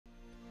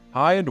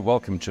Hi, and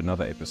welcome to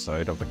another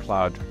episode of the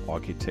Cloud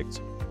Architects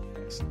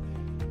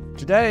Podcast.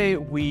 Today,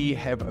 we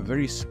have a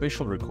very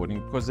special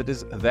recording because it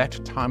is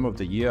that time of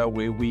the year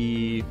where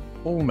we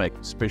all make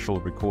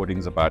special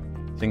recordings about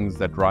things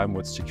that rhyme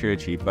with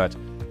security. But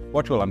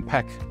what we'll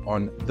unpack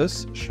on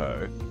this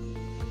show,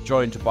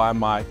 joined by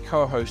my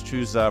co-host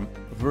who's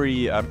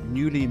very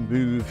newly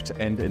moved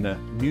and in a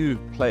new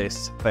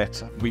place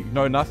that we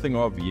know nothing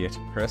of yet,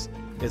 Chris,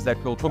 is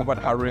that we'll talk about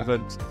how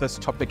relevant this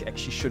topic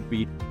actually should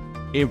be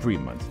every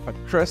month. But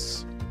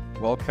Chris,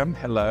 welcome.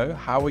 Hello.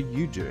 How are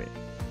you doing?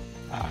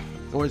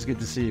 Always good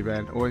to see you,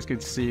 man. Always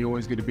good to see you.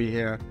 Always good to be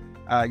here.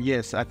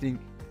 Yes, I think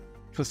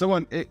for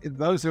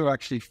those who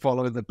actually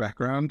follow the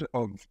background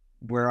of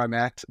where I'm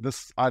at,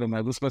 this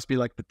must be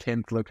like the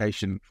 10th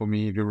location for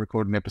me to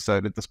record an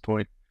episode at this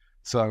point.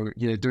 So,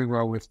 doing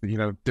well with,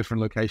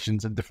 different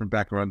locations and different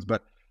backgrounds,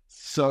 but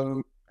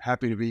so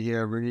happy to be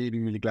here. Really,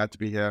 really glad to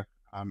be here.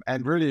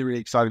 And really, really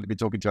excited to be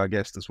talking to our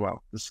guest as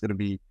well. This is going to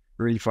be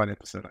a really fun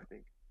episode, I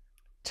think.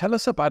 Tell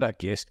us about our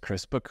guest,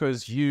 Chris,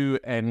 because you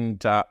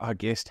and our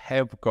guest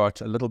have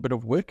got a little bit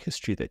of work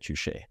history that you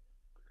share.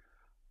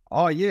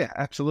 Oh, yeah,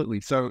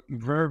 absolutely. So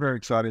very, very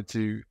excited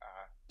to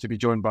be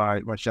joined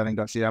by Shannon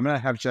Garcia. I'm going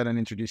to have Shannon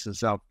introduce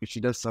herself because she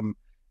does some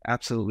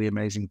absolutely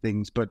amazing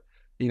things, but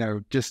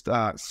just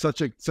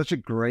such a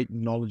great,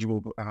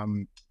 knowledgeable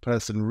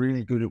person,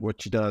 really good at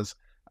what she does,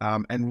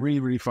 and really,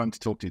 really fun to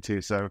talk to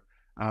too. So,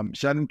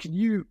 Shannon,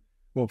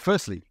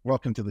 firstly,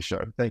 welcome to the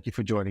show. Thank you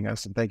for joining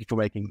us, and thank you for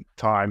making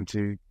time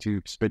to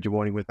spend your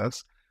morning with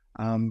us.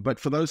 But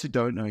for those who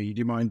don't know you, do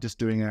you mind just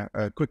doing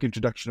a quick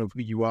introduction of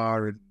who you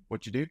are and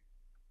what you do?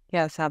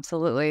 Yes,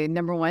 absolutely.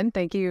 Number one,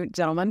 thank you,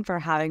 gentlemen, for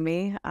having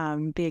me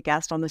be a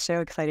guest on the show.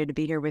 Excited to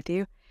be here with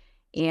you.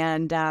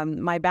 And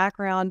my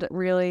background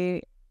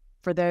really,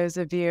 for those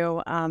of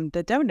you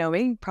that don't know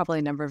me, probably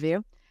a number of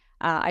you,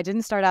 I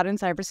didn't start out in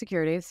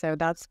cybersecurity, so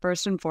that's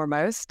first and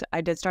foremost.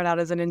 I did start out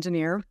as an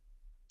engineer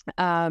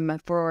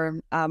for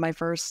my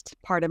first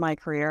part of my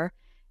career,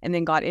 and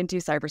then got into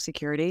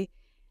cybersecurity.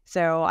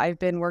 So I've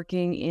been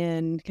working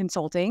in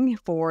consulting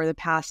for the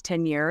past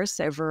 10 years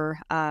over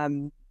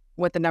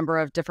with a number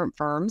of different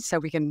firms. So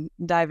we can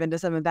dive into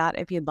some of that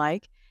if you'd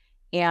like.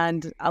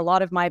 And a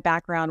lot of my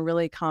background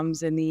really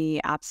comes in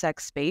the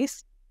AppSec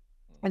space,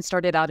 and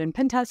started out in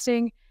pen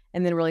testing,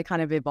 and then really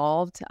kind of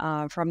evolved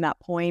from that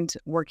point,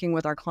 working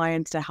with our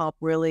clients to help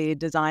really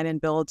design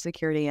and build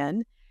security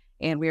in.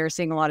 And we are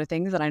seeing a lot of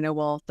things that I know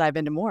we'll dive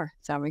into more.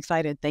 So I'm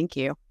excited. Thank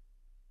you.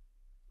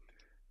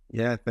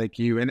 Yeah, thank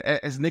you. And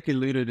as Nick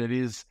alluded, it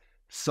is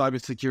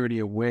Cybersecurity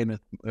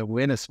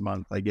Awareness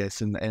Month, I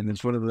guess. And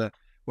it's one of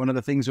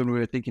the things when we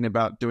were thinking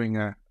about doing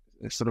a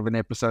sort of an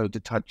episode to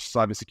touch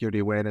cybersecurity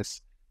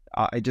awareness,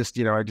 I just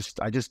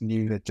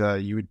knew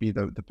that you would be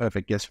the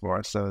perfect guest for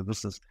us. So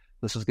this is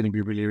going to be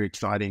really, really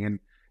exciting. And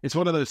it's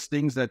one of those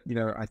things that,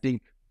 I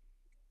think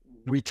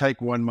we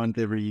take 1 month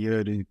every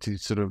year to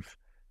sort of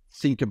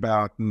think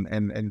about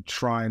and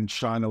try and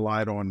shine a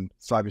light on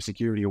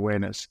cybersecurity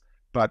awareness.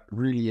 But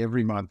really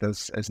every month,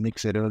 as Nick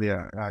said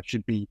earlier,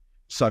 should be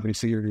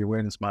Cybersecurity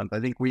Awareness Month. I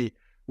think we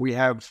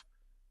have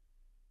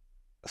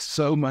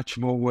so much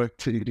more work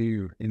to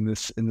do in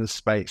this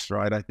space,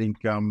 right? I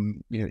think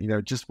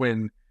just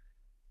when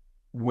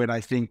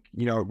I think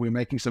we're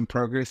making some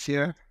progress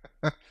here,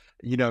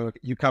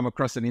 you come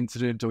across an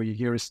incident or you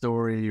hear a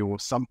story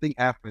or something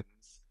happens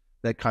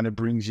that kind of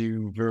brings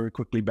you very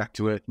quickly back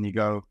to it, and you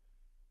go,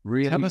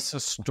 really? Tell us a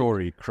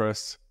story,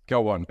 Chris.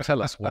 Go on.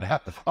 Tell us what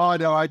happened. Oh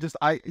no, I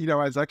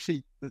was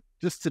actually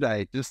just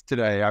today.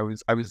 I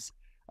was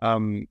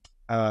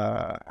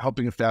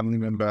helping a family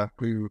member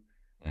who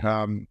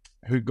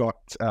got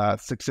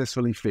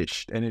successfully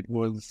phished, and it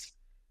was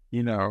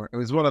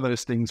one of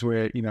those things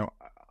where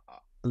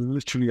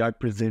literally I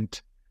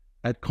present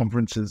at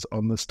conferences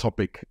on this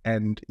topic,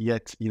 and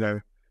yet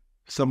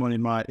someone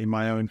in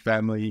my own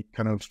family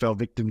kind of fell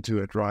victim to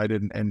it, right?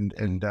 And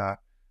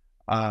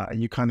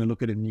you kind of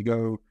look at it and you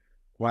go,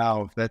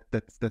 wow,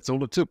 that's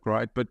all it took,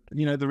 right? But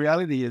the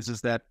reality is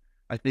that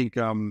I think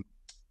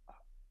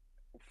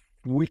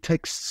we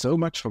take so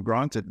much for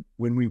granted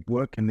when we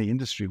work in the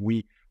industry.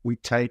 We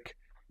take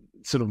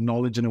sort of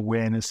knowledge and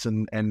awareness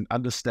and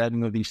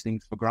understanding of these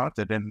things for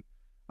granted, and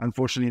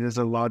unfortunately, there's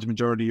a large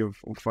majority of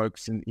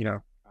folks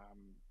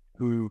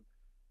who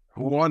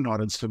are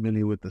not as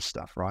familiar with this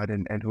stuff, right?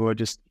 And who are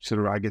just sort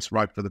of, I guess,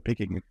 ripe for the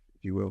picking, if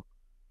you will.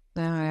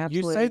 No, I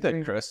absolutely You say agree.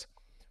 that, Chris.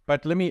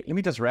 But let me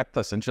just wrap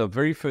this into a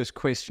very first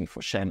question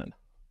for Shannon.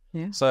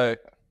 Yeah. So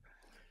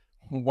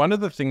one of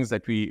the things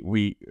that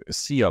we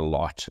see a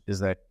lot is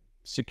that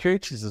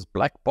security is this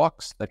black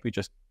box that we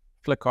just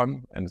flick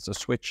on and it's a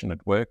switch and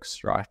it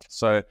works, right?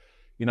 So,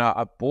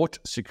 I bought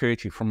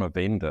security from a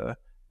vendor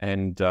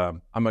and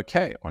I'm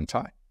okay, aren't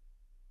I?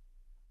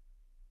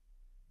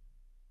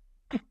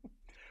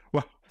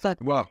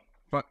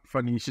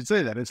 Funny you should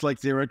say that. It's like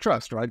zero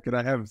trust, right? Could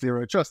I have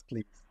zero trust,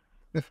 please?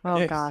 Oh,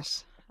 Yes.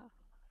 gosh.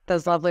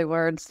 Those lovely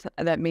words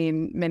that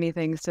mean many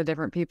things to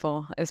different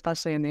people,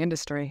 especially in the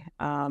industry.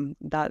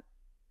 That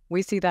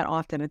we see that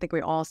often. I think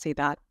we all see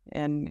that,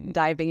 and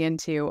diving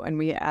into, and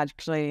we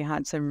actually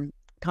had some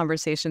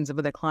conversations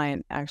with a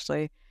client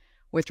actually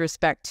with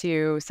respect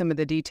to some of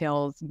the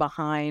details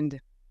behind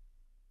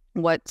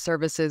what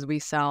services we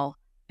sell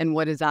and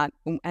what is that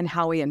and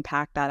how we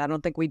impact that. I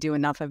don't think we do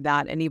enough of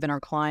that. And even our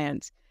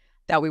clients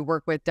that we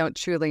work with don't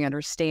truly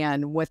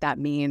understand what that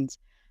means.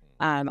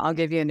 I'll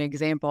give you an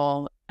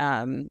example.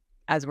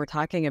 As we're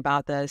talking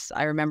about this,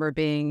 I remember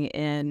being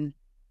in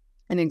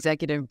an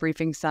executive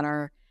briefing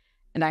center,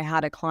 and I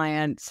had a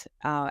client,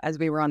 as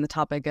we were on the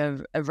topic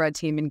of red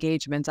team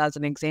engagements as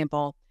an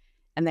example,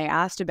 and they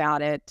asked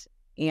about it.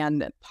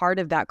 And part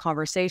of that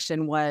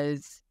conversation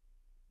was,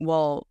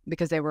 well,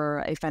 because they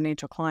were a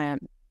financial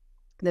client,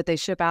 that they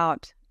ship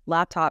out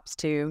laptops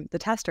to the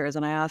testers.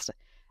 And I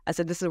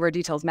said, this is where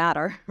details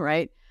matter,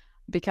 right?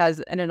 Because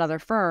in another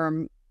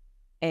firm,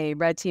 a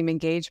red team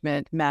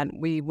engagement meant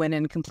we went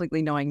in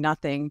completely knowing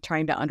nothing,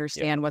 trying to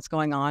understand what's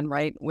going on,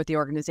 right, with the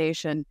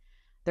organization.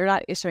 They're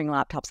not issuing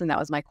laptops. And that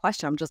was my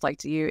question. I'm just like,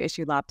 do you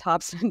issue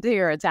laptops to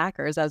your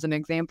attackers as an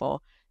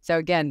example? So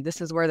again,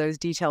 this is where those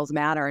details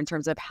matter in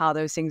terms of how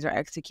those things are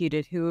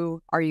executed. Who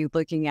are you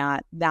looking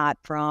at that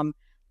from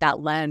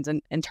that lens?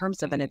 And in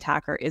terms of an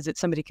attacker, is it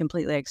somebody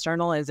completely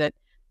external? Is it,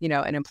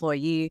 an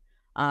employee?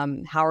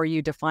 How are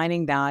you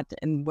defining that?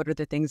 And what are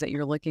the things that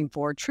you're looking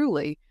for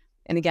truly?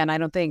 And again, I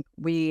don't think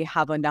we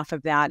have enough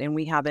of that, and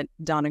we haven't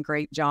done a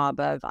great job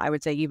of, I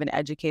would say, even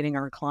educating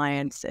our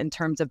clients in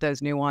terms of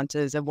those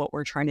nuances of what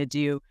we're trying to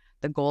do,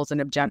 the goals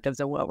and objectives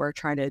of what we're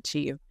trying to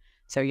achieve.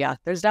 So yeah,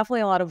 there's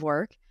definitely a lot of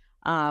work,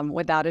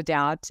 without a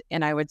doubt.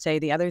 And I would say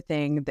the other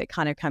thing that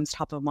kind of comes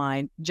top of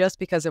mind, just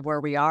because of where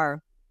we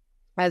are,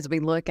 as we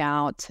look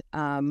out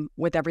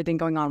with everything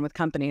going on with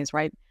companies,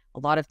 right? A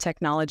lot of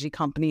technology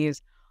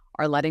companies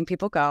are letting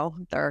people go.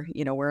 They're,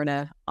 we're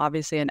in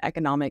obviously an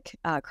economic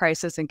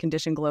crisis and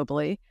condition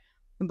globally,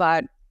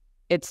 but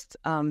it's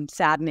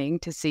saddening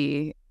to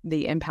see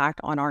the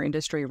impact on our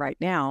industry right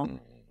now.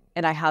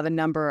 And I have a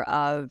number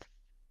of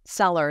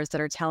sellers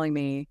that are telling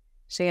me,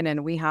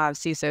 Shannon, we have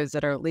CISOs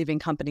that are leaving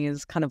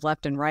companies kind of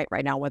left and right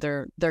now,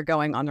 whether they're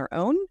going on their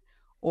own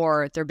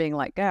or they're being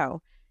let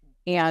go.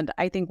 And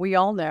I think we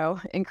all know,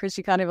 and Chris,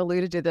 you kind of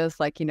alluded to this,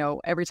 like,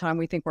 every time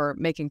we think we're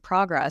making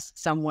progress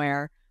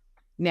somewhere,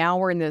 now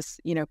we're in this,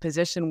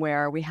 position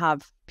where we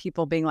have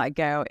people being let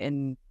go,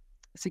 and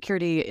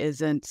security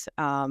isn't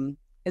even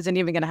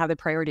going to have the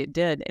priority it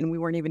did. And we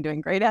weren't even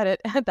doing great at it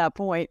at that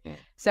point.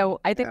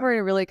 So I think we're in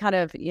a really kind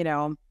of,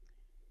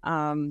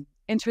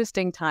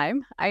 interesting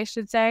time, I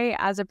should say,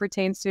 as it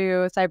pertains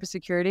to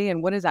cybersecurity.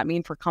 And what does that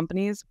mean for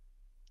companies?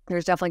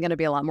 There's definitely going to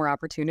be a lot more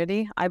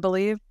opportunity, I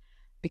believe,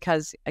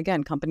 because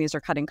again, companies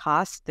are cutting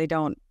costs. They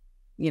don't,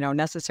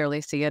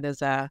 necessarily see it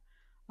as a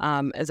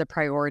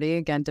priority,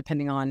 again,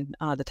 depending on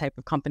the type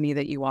of company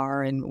that you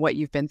are and what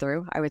you've been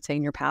through. I would say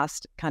in your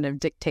past kind of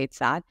dictates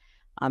that.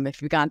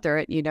 If you've gone through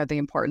it, you know the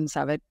importance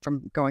of it,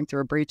 from going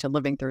through a breach and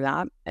living through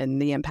that and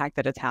the impact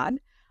that it's had.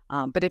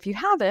 But if you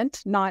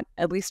haven't,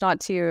 at least not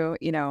to,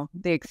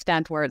 the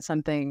extent where it's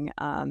something,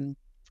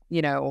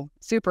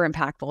 super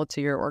impactful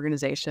to your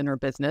organization or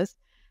business,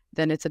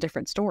 then it's a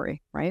different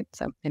story, right?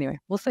 So anyway,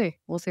 we'll see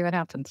what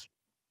happens.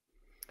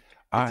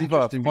 I have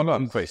a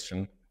follow-up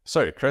question.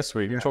 Sorry, Chris,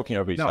 we're talking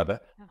over each other.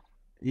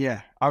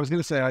 Yeah, I was going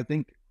to say, I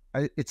think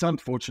it's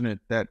unfortunate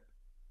that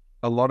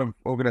a lot of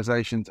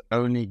organizations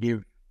only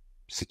give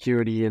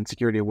security and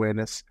security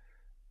awareness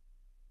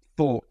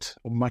thought,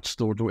 or much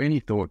thought, or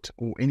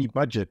any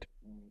budget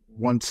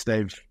once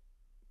they've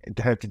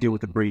had to deal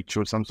with a breach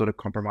or some sort of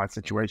compromised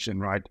situation,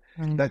 right?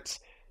 That's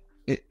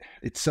it.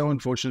 It's so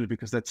unfortunate,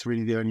 because that's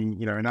really the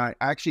only, and I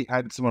actually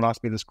had someone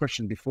ask me this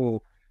question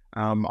before.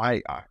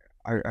 I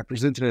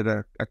presented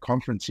at a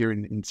conference here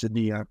in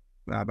Sydney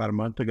about a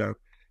month ago,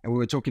 and we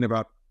were talking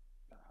about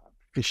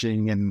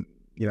phishing and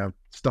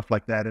stuff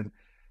like that. And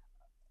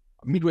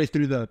midway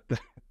through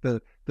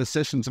the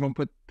session, someone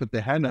put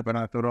their hand up, and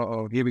I thought,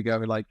 oh, here we go.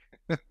 Like,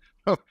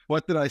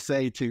 what did I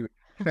say to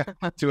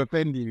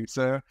offend you?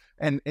 So,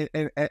 and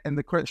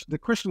the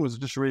question was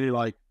just really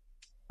like,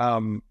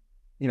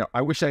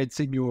 I wish I had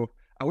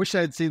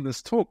seen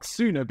this talk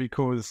sooner,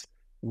 because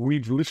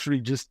we've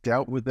literally just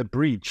dealt with a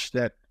breach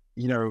that,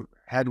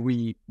 had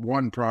we,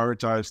 one,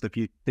 prioritized a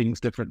few things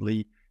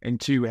differently, and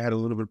two, had a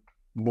little bit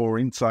more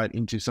insight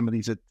into some of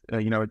these,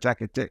 attack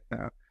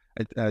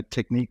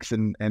techniques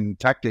and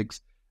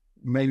tactics,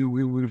 maybe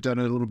we would have done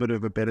a little bit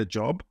of a better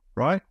job,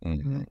 right?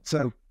 Mm-hmm.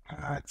 So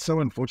it's so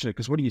unfortunate,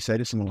 because what do you say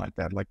to someone like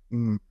that? Like,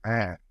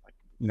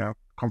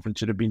 conference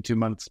should have been 2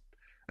 months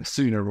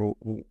sooner, or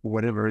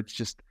whatever. It's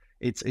just,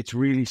 it's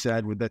really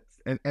sad with that.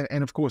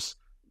 And of course,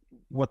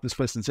 what this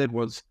person said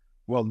was,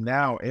 well,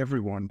 now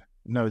everyone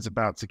knows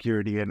about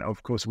security, and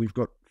of course we've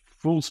got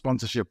full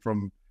sponsorship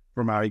from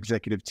our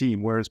executive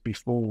team, whereas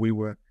before we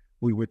were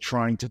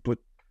trying to put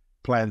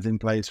plans in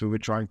place, we were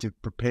trying to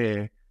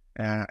prepare,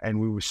 and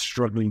we were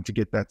struggling to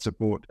get that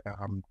support.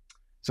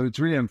 So it's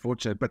really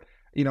unfortunate. But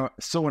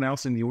someone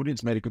else in the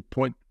audience made a good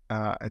point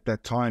at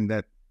that time,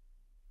 that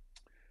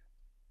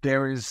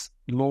there is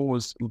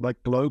laws,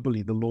 like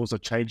globally, the laws are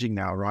changing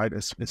now, right?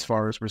 As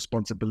far as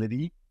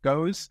responsibility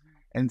goes.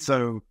 And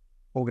so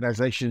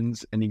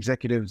organizations and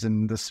executives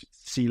in the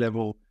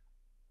C-level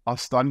are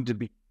starting to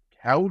be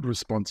held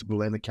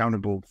responsible and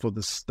accountable for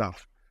this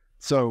stuff.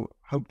 So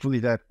hopefully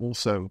that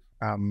also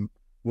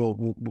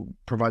will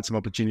provide some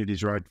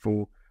opportunities, right,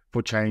 for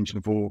change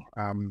and for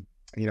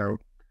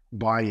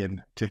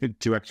buy-in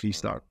to actually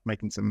start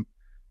making some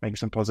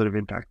positive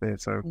impact there.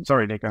 So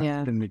sorry, Nick, I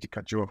didn't mean to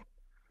cut you off.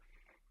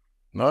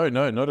 No,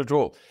 not at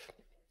all.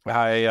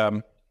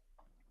 I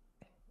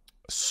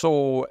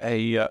saw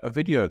a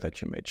video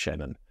that you made,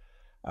 Shannon,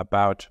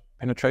 about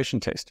penetration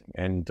testing,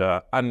 and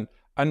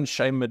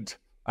unashamed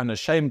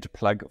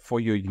plug for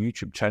your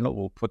YouTube channel.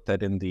 We'll put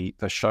that in the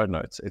show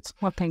notes.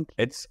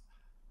 It's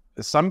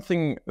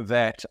something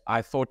that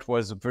I thought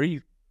was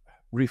very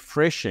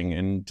refreshing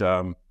and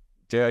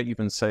dare I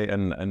even say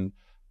and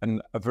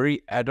a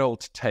very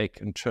adult take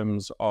in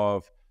terms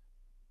of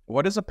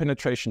what is a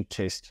penetration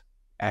test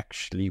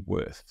actually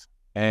worth,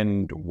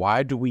 and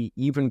why do we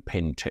even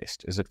pen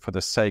test? Is it for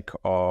the sake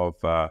of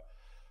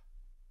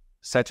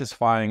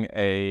satisfying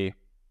a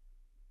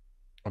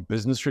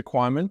business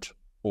requirement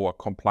or a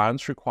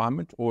compliance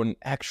requirement, or an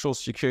actual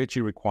security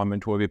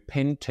requirement where we're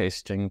pen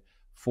testing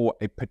for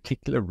a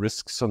particular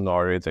risk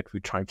scenario that we're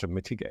trying to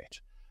mitigate?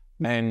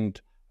 And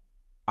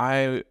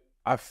I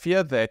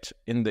fear that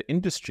in the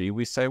industry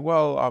we say,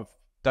 well, I've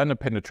done a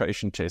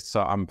penetration test,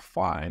 so I'm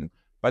fine,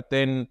 but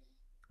then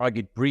I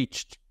get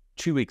breached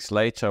 2 weeks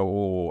later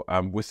or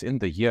within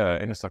the year,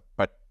 and it's like,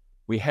 but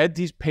we had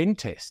these pen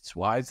tests.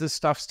 Why is this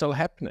stuff still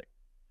happening?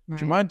 Right.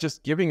 Do you mind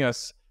just giving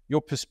us your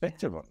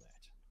perspective on that?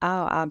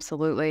 Oh,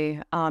 absolutely.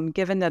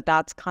 Given that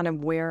that's kind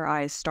of where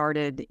I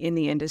started in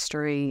the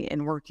industry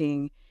and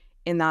working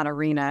in that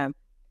arena,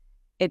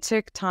 it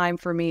took time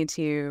for me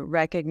to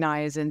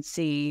recognize and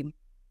see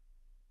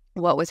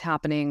what was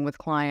happening with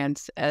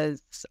clients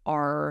as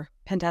our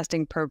pen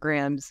testing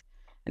programs.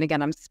 And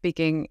again, I'm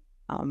speaking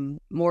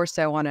more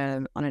so on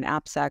an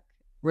AppSec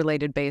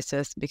related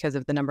basis because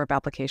of the number of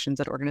applications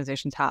that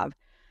organizations have.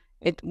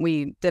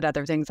 We did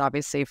other things,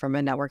 obviously, from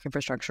a network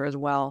infrastructure as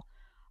well.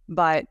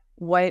 But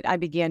what I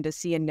began to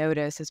see and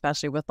notice,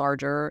 especially with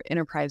larger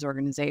enterprise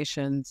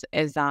organizations,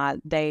 is that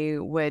they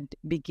would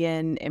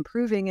begin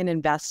improving and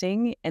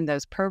investing in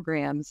those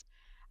programs.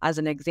 As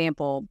an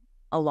example,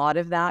 a lot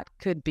of that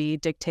could be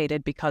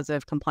dictated because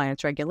of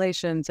compliance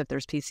regulations. If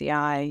there's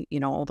PCI,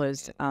 all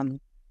those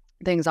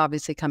things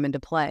obviously come into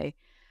play.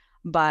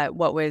 But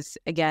what was,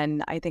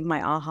 again, I think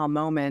my aha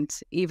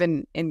moment,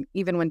 even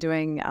when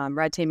doing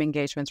red team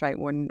engagements, right,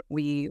 when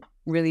we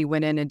really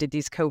went in and did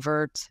these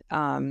covert,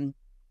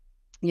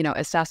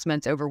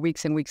 assessments over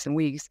weeks and weeks and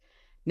weeks,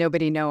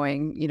 nobody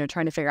knowing,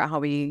 trying to figure out how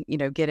we,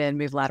 get in,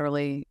 move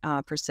laterally,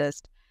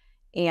 persist.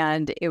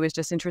 And it was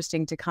just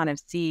interesting to kind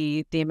of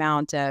see the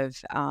amount of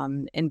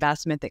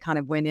investment that kind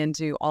of went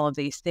into all of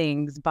these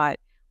things. But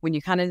when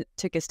you kind of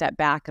took a step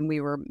back and we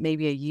were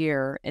maybe a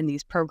year in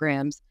these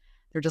programs,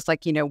 they're just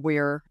like,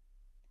 we're,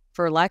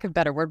 for lack of a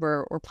better word,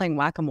 we're playing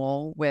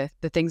whack-a-mole with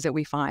the things that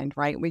we find,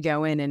 right? We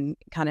go in and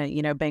kind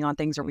of, bang on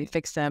things or we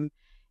fix them.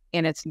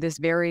 And it's this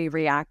very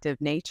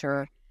reactive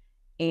nature.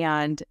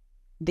 And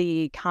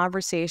the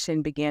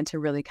conversation began to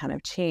really kind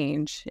of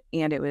change.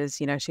 And it was,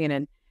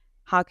 Shannon,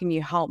 how can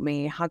you help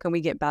me? How can we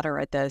get better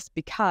at this?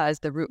 Because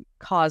the root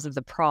cause of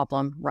the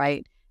problem,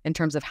 right, in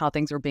terms of how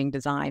things were being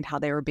designed, how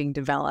they were being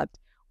developed,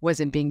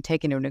 wasn't being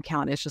taken into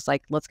account. It's just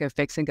like, let's go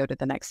fix and go to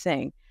the next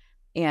thing.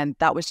 And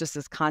that was just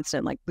this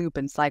constant like loop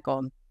and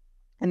cycle.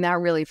 And that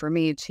really, for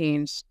me,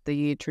 changed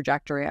the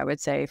trajectory, I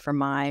would say, for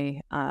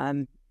my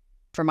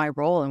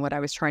role and what I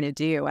was trying to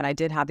do. And I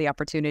did have the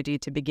opportunity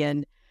to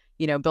begin,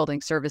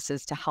 building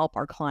services to help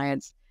our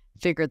clients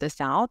figure this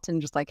out, and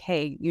just like,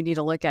 hey, you need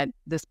to look at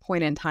this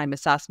point in time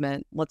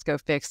assessment, let's go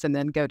fix and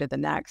then go to the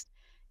next.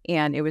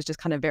 And it was just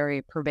kind of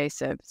very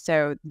pervasive.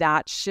 So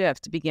that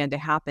shift began to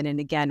happen. And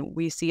again,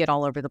 we see it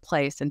all over the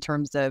place in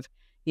terms of,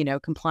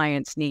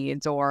 compliance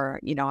needs, or,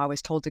 I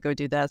was told to go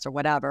do this or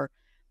whatever.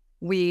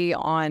 We,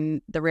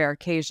 on the rare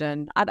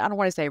occasion, I don't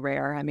want to say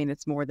rare, I mean,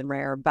 it's more than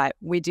rare, but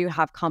we do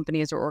have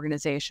companies or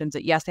organizations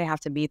that, yes, they have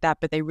to meet that,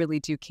 but they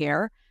really do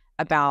care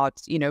about,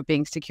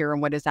 being secure.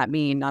 And what does that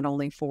mean, not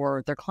only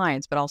for their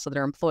clients, but also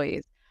their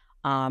employees.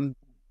 And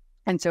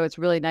so it's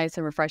really nice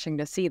and refreshing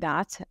to see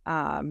that.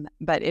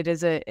 But it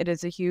is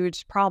a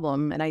huge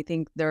problem. And I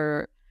think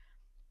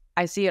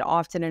I see it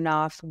often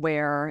enough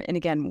where, and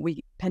again,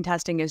 pen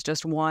testing is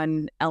just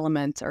one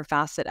element or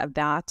facet of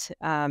that.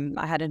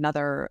 I had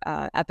another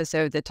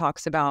episode that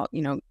talks about,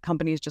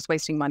 companies just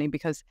wasting money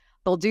because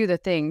they'll do the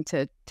thing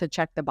to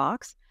check the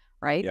box,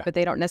 right? Yeah. But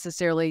they don't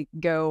necessarily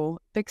go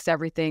fix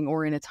everything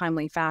or in a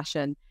timely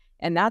fashion.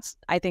 And that's,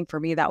 I think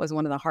for me, that was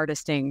one of the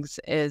hardest things,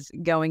 is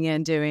going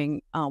in,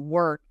 doing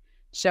work,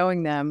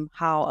 showing them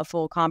how a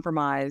full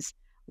compromise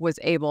was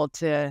able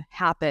to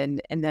happen,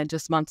 and then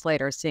just months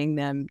later seeing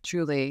them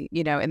truly,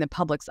 in the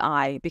public's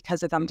eye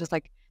because of them. Just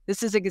like,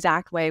 this is the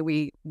exact way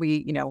we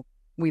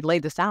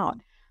laid this out.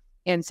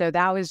 And so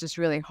that was just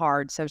really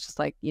hard. So it's just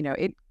like,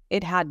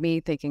 it had me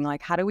thinking,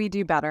 like, how do we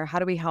do better? How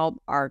do we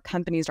help our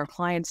companies, our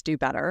clients do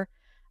better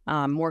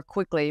more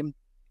quickly?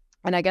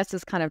 And I guess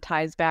this kind of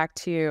ties back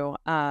to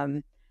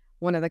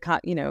one of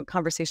the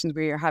conversations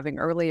we were having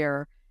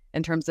earlier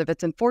in terms of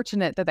it's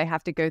unfortunate that they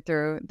have to go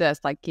through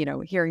this, like,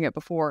 hearing it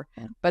before.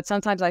 But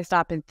sometimes I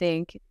stop and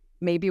think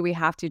maybe we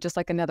have to, just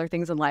like in other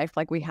things in life,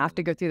 like we have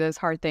to go through those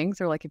hard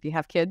things, or like if you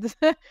have kids,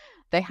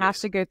 they have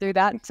to go through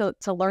that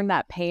to learn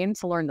that pain,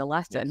 to learn the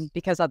lesson,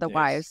 because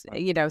otherwise,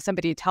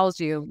 somebody tells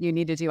you you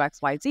need to do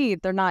X, Y, Z,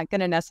 they're not going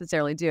to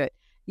necessarily do it.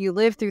 You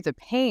live through the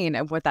pain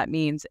of what that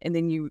means, and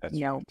then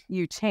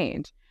you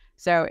change.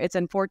 So it's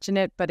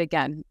unfortunate, but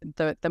again,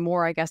 the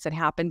more I guess it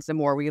happens, the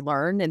more we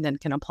learn, and then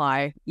can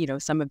apply,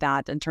 some of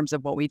that in terms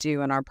of what we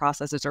do in our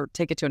processes, or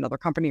take it to another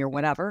company or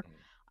whatever.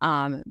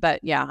 But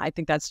yeah, I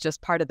think that's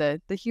just part of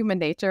the human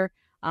nature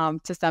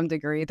to some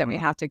degree, that we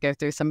have to go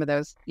through some of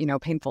those,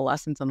 painful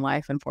lessons in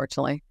life,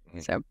 unfortunately.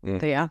 So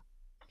yeah.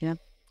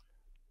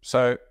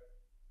 So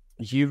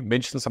you've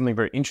mentioned something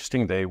very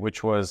interesting there,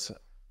 which was,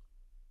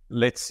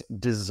 let's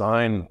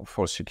design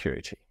for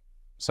security.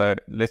 So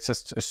let's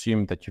just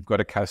assume that you've got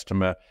a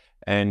customer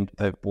and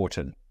they've bought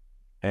in,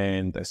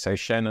 and they say,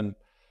 Shannon,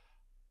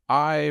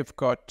 I've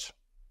got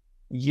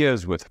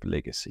years worth of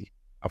legacy.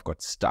 I've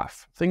got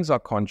stuff. Things I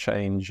can't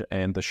change,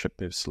 and the ship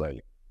moves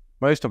slowly.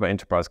 Most of our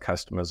enterprise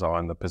customers are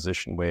in the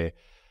position where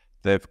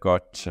they've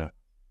got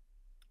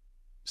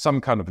some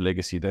kind of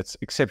legacy that's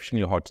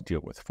exceptionally hard to deal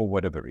with for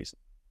whatever reason.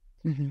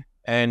 Mm-hmm.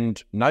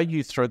 And now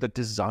you throw the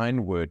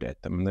design word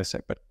at them, and they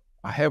say, but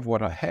I have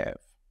what I have.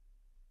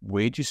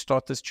 Where do you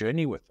start this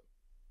journey with them?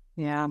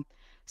 Yeah.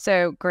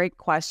 So great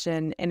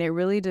question. And it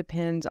really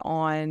depends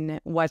on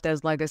what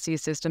those legacy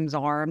systems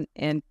are.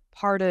 And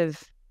part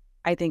of,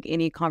 I think,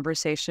 any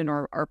conversation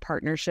or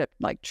partnership,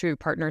 like true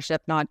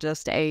partnership, not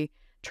just a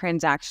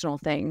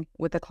transactional thing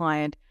with a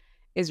client,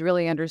 is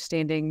really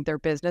understanding their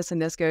business.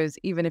 And this goes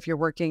even if you're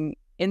working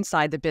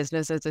inside the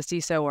business as a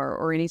CISO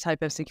or any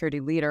type of security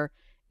leader,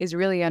 is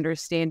really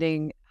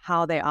understanding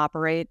how they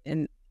operate.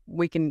 And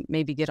we can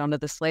maybe get onto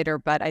this later,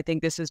 but I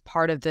think this is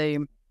part of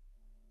the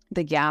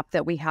gap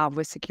that we have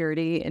with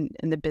security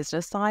in the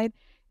business side,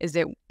 is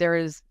that there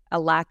is a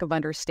lack of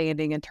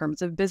understanding in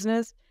terms of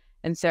business.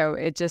 And so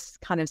it just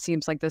kind of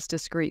seems like this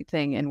discrete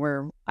thing,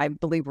 and I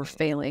believe we're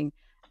failing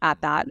at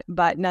that.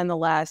 But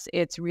nonetheless,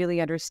 it's really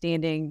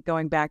understanding,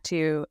 going back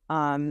to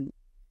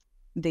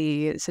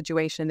the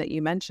situation that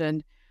you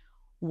mentioned,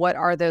 what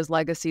are those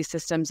legacy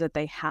systems that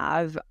they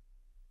have,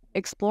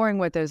 exploring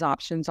what those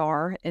options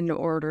are in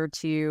order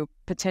to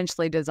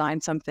potentially design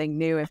something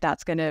new, if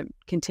that's going to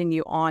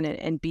continue on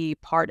and be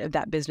part of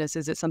that business.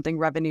 Is it something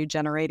revenue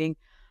generating,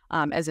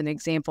 as an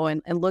example,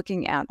 and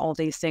looking at all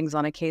these things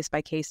on a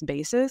case-by-case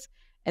basis,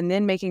 and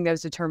then making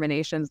those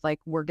determinations, like,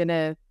 we're going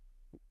to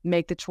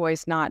make the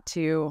choice not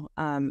to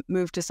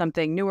move to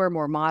something newer,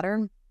 more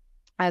modern,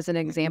 as an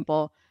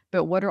example,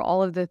 but what are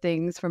all of the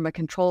things from a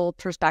control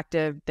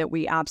perspective that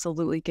we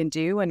absolutely can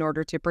do in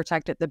order to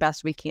protect it the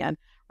best we can,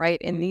 right?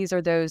 And these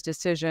are those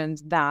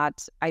decisions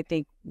that I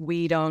think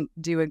we don't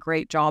do a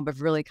great job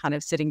of really kind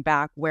of sitting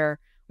back, where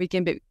we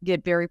can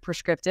get very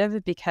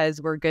prescriptive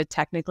because we're good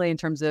technically in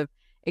terms of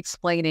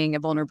explaining a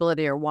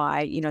vulnerability or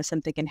why,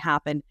 something can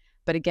happen.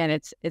 But again,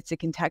 it's a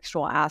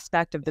contextual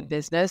aspect of the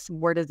business.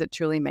 Where does it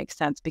truly make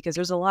sense? Because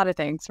there's a lot of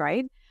things,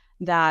 right,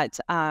 that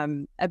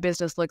a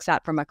business looks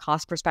at from a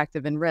cost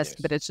perspective and risk,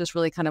 but it's just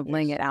really kind of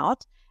laying it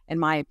out, in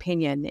my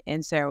opinion.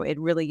 And so it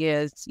really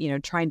is,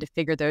 trying to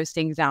figure those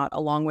things out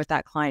along with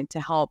that client to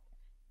help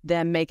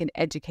them make an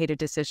educated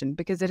decision,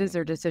 because it is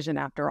their decision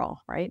after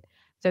all, right?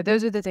 So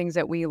those are the things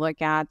that we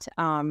look at,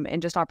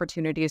 and just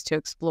opportunities to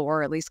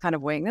explore, at least kind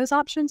of weighing those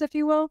options, if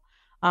you will,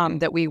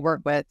 that we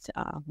work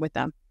with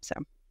them. So,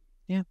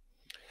 yeah.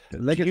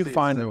 Legacy is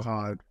so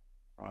hard,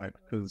 right?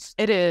 Because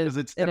it is.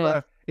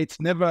 It's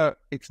never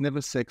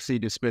sexy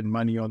to spend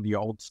money on the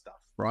old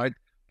stuff, right?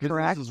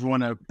 Correct.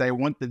 They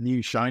want the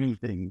new shiny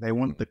thing. They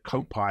want the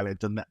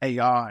Copilot and the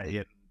AI,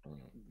 and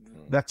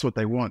that's what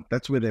they want.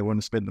 That's where they want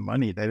to spend the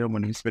money. They don't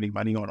want to be spending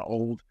money on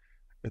old.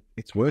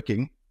 It's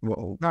working.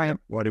 Well, right.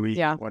 Why do we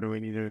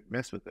need to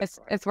mess with it?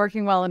 It's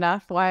working well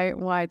enough.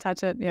 Why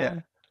touch it?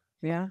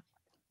 Yeah.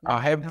 I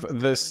have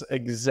this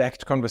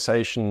exact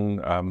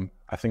conversation,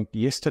 I think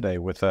yesterday,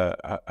 with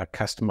a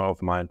customer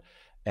of mine,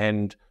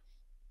 and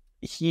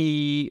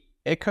he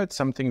echoed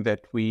something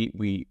that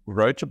we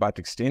wrote about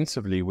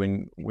extensively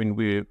when we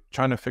were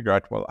trying to figure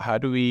out, well, how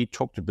do we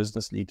talk to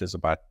business leaders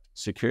about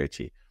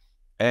security?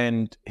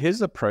 And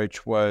his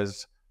approach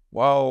was,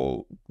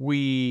 well,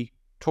 we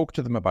talk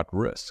to them about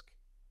risk,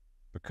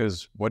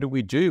 because what do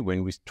we do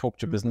when we talk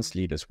to business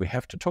leaders? We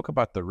have to talk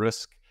about the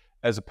risk,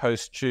 as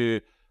opposed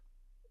to,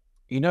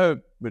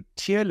 but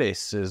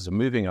TLS is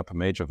moving up a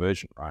major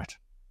version, right?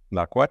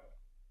 Like, what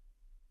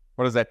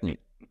does that mean?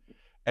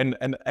 And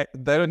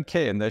they don't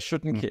care, and they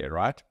shouldn't care,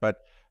 right?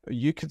 But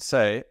you could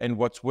say, and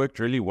what's worked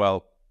really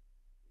well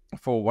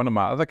for one of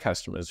my other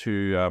customers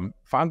who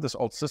found this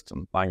old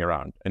system lying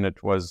around, and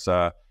it was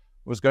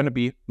going to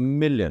be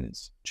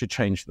millions to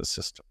change the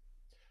system.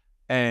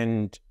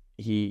 And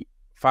he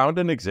found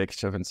an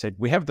executive and said,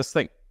 we have this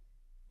thing,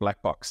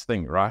 black box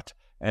thing, right?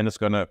 And it's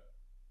going to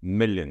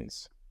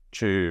millions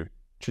to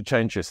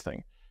change this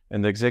thing.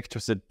 And the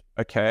executive said,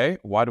 okay,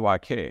 why do I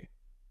care?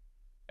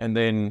 And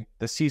then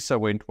the CISO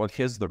went, well,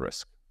 here's the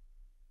risk.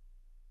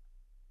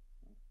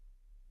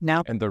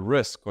 No. And the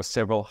risk was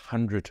several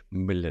 $100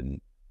 million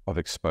of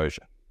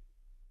exposure.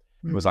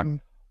 It was like,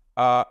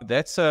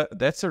 that's a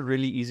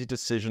really easy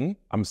decision.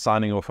 I'm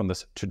signing off on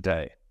this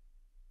today.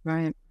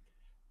 Right.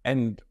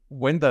 And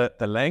when the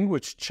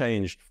language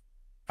changed,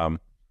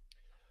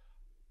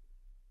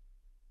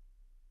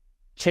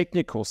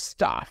 technical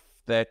stuff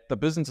that the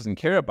business doesn't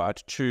care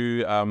about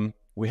to,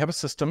 we have a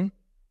system,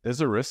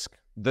 there's a risk,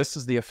 this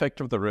is the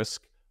effect of the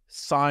risk,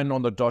 sign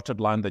on the dotted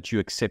line that you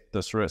accept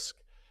this risk.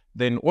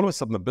 Then all of a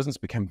sudden the business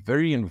became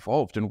very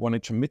involved in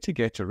wanting to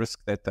mitigate a risk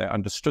that they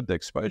understood the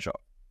exposure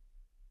of.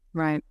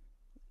 Right.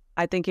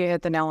 I think you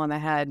hit the nail on the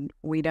head.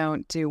 We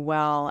don't do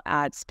well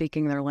at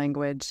speaking their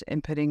language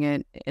and putting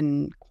it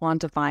and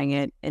quantifying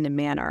it in a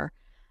manner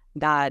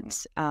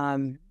that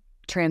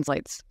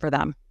translates for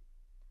them.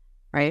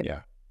 Right?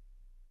 Yeah.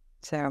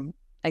 So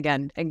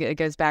again, it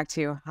goes back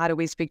to how do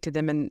we speak to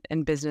them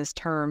in business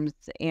terms,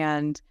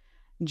 and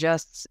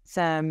just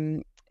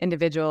some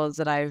individuals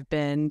that I've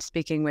been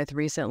speaking with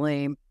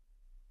recently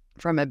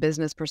from a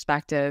business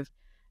perspective,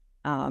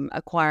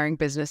 acquiring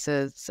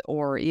businesses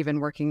or even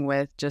working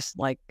with just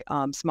like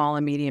small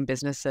and medium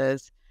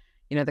businesses.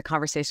 The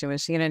conversation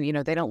with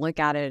Shannon, they don't look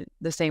at it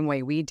the same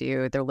way we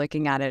do. They're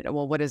looking at it,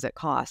 well, what does it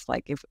cost?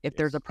 Like if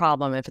there's a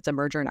problem, if it's a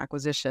merger and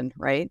acquisition,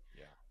 right?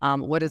 Yeah.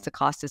 What is the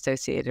cost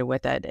associated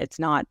with it? It's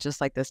not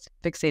just like this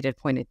fixated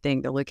pointed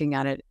thing. They're looking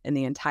at it in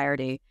the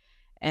entirety.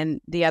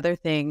 And the other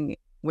thing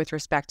with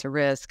respect to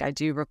risk, I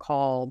do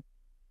recall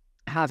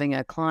having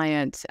a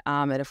client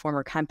at a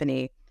former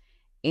company,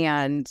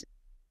 and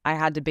I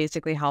had to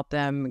basically help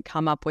them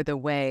come up with a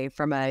way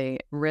from a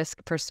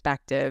risk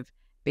perspective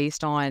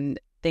based on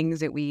things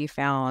that we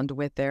found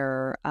with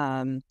their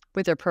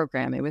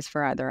program. It was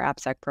for their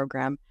AppSec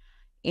program.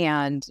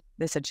 And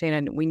they said,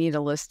 Shannon, we need to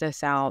list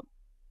this out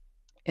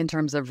in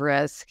terms of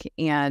risk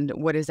and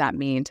what does that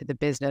mean to the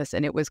business?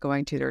 And it was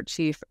going to their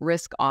chief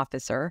risk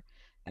officer,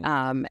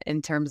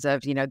 in terms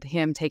of,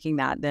 him taking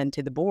that then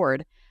to the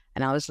board.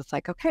 And I was just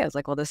like, okay, I was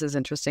like, well, this is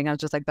interesting. I was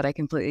just like, but I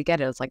completely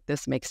get it. It's like,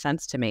 this makes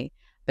sense to me.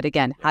 But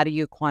again, how do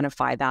you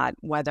quantify that?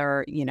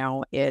 Whether,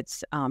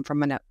 it's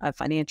from a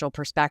financial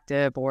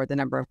perspective or the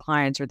number of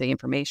clients or the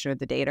information or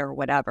the data or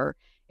whatever,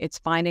 it's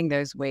finding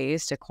those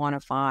ways to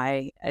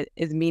quantify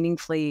as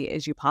meaningfully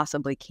as you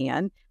possibly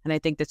can. And I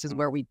think this is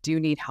where we do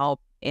need help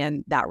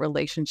in that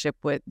relationship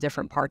with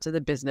different parts of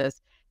the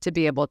business to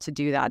be able to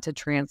do that, to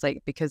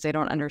translate, because they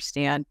don't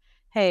understand,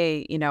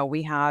 hey,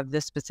 we have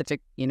this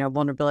specific,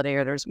 vulnerability,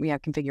 or we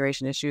have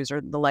configuration issues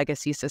or the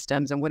legacy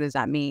systems. And what does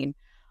that mean?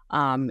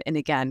 And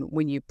again,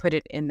 when you put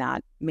it in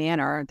that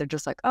manner, they're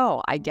just like,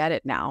 oh, I get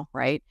it now.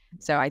 Right.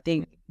 So I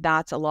think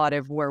that's a lot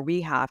of where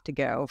we have to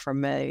go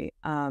from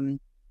an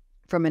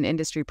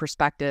industry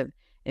perspective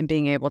and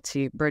being able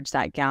to bridge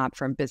that gap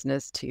from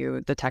business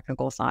to the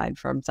technical side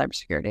from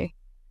cybersecurity.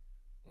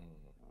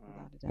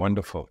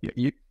 Wonderful.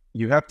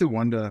 You have to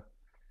wonder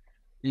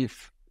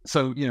if,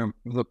 so,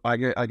 look,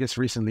 I guess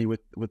recently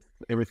with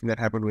everything that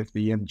happened with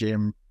the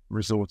MGM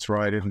resorts,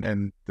 right,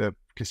 and the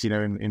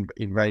casino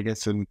in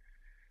Vegas, and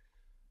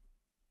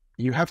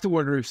you have to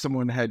wonder if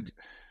someone had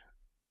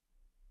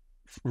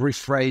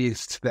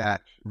rephrased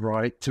that,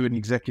 right, to an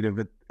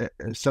executive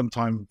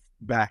sometime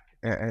back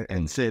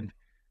and said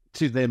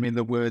to them in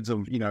the words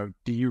of, do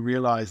you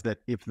realize that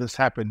if this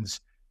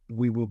happens,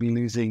 we will be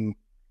losing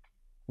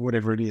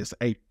whatever it is,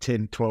 $8,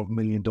 $10, $12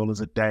 million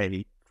a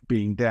day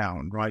being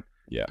down, right?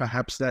 Yeah.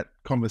 Perhaps that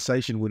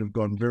conversation would have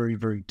gone very,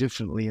 very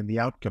differently, and the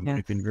outcome would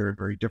have been very,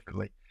 very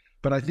differently.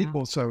 But I think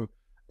also,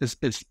 as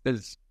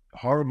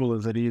horrible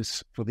as it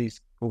is for these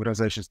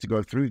organizations to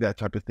go through that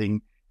type of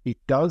thing, it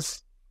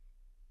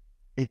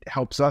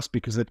helps us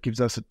because it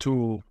gives us a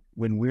tool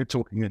when we're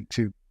talking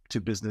to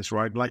business,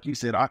 right? Like you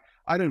said,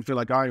 I don't feel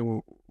like I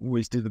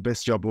always do the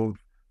best job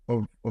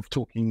of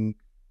talking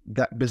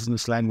that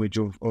business language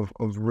of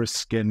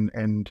risk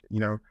and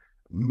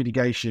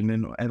mitigation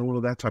and all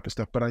of that type of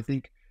stuff. But I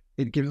think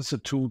it gives us a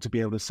tool to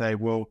be able to say,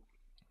 well,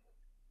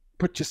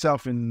 put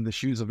yourself in the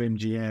shoes of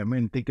MGM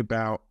and think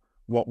about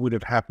what would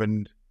have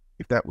happened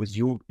if that was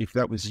you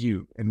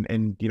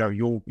and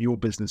your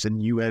business,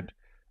 and you had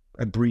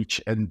a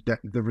breach and that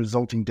the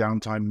resulting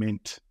downtime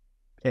meant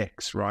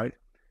X, right?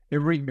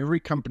 Every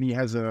company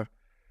has a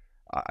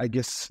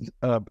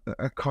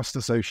cost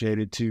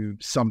associated to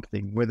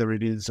something, whether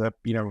it is a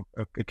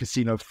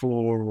casino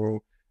floor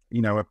or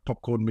a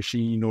popcorn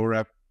machine or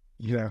a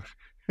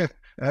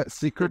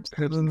secret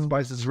herbs and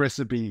spices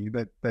recipe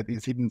that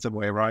is hidden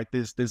somewhere, right?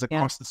 There's a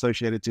cost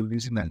associated to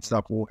losing that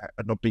stuff or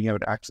not being able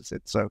to access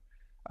it. So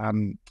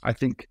I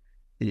think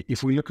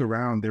if we look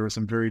around, there are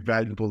some very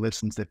valuable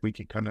lessons that we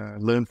can kind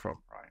of learn from,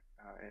 right?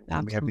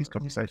 And we have these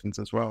conversations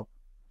as well.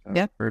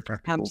 Yeah, very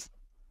practical.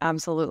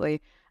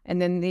 Absolutely.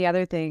 And then the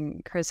other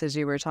thing, Chris, as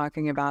you were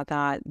talking about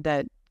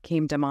that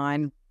came to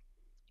mind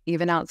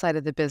even outside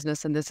of the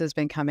business, and this has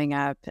been coming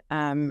up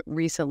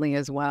recently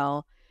as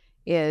well,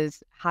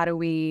 is how do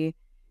we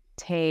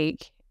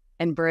take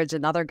and bridge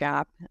another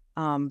gap,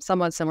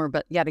 somewhat similar,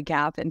 but yet a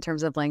gap in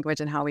terms of language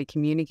and how we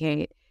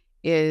communicate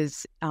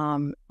is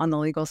on the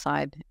legal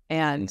side.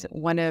 And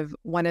one of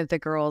the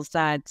girls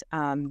that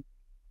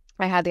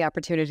I had the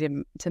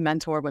opportunity to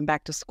mentor went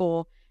back to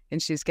school,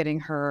 and she's getting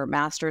her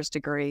master's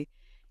degree,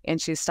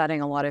 and she's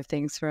studying a lot of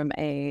things from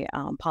a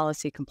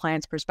policy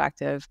compliance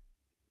perspective.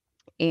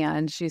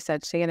 And she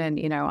said,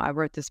 Shannon, I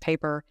wrote this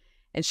paper,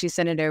 and she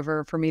sent it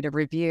over for me to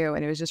review.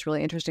 And it was just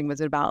really interesting. It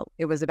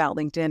was about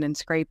LinkedIn and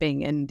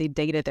scraping and the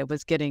data that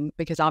was getting,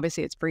 because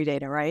obviously it's free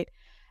data, right?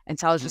 And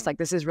so I was just like,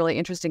 this is really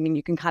interesting. And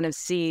you can kind of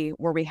see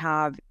where we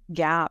have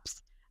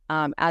gaps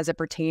as it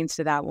pertains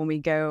to that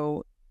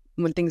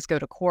when things go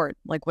to court.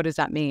 Like, what does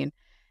that mean?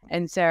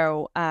 And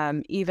so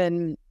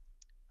even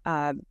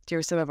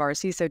through some of our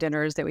CISO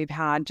dinners that we've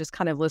had, just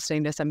kind of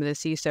listening to some of the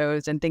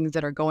CISOs and things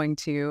that are going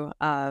to,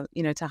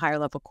 to higher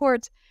level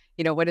courts,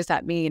 what does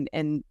that mean?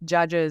 And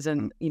judges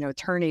and,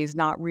 attorneys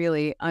not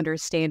really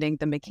understanding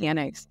the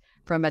mechanics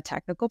from a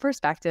technical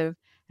perspective.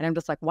 And I'm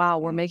just like, wow,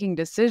 we're making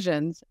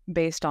decisions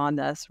based on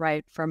this,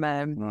 right? From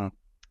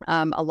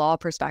a law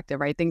perspective,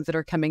 right? Things that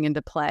are coming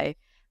into play.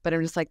 But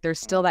I'm just like, there's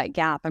still that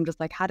gap. I'm just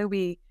like, how do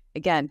we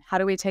take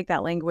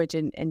that language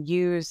and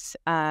use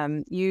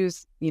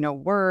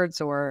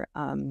words or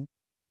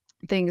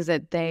things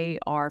that they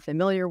are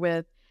familiar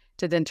with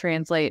to then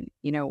translate,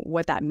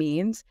 what that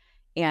means.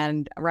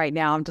 And right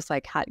now I'm just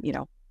like,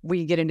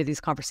 we get into these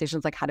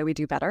conversations, like, how do we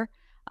do better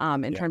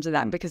in terms of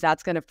that? Because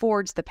that's going to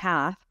forge the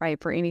path, right,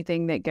 for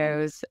anything that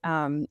goes,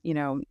 at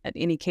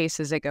any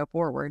cases that go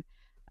forward.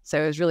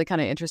 So it was really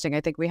kind of interesting. I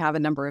think we have a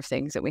number of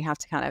things that we have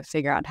to kind of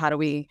figure out how do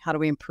we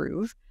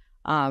improve,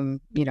 down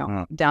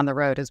the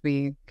road as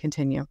we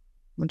continue,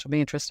 which will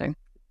be interesting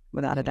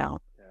without a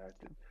doubt.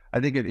 I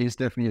think it is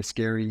definitely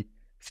scary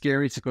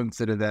to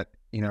consider that,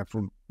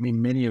 for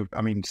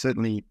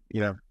certainly,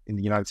 in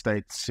the United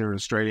States or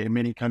Australia, in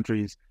many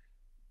countries,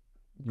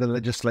 the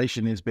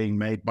legislation is being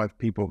made by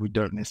people who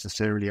don't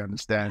necessarily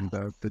understand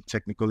the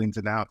technical ins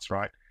and outs,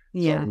 right?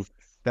 Yeah.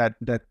 So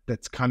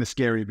that's kind of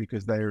scary,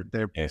 because they're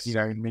Yes.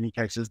 In many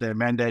cases they're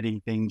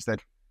mandating things that,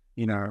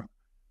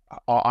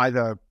 are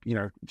either,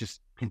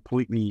 just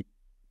completely,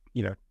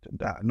 not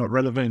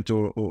relevant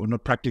or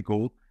not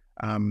practical.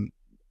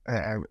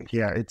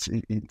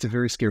 It's a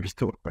very scary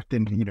thought. But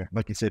then,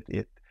 like you said,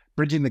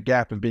 bridging the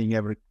gap and being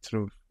able to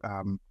sort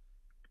of,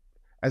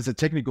 as a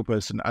technical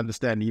person,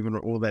 understand even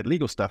all that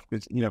legal stuff.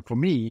 Because, for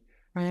me,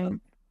 Right.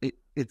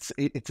 It's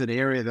an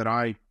area that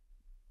I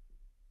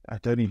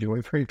don't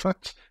enjoy very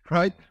much,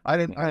 right? I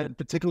don't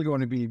particularly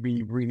want to be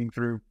reading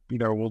through,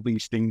 all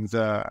these things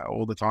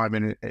all the time.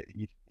 And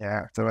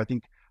so I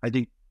think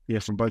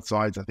yes, from both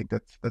sides, I think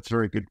that's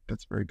very good.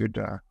 That's very good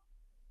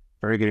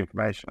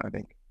information, I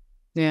think.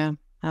 Yeah,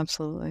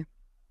 absolutely.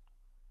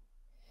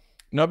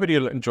 Nobody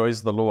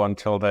enjoys the law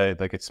until they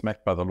get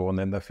smacked by the law, and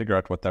then they figure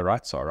out what their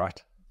rights are,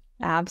 right?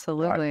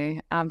 Absolutely.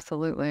 Right.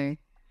 Absolutely.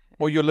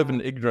 Or you live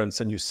in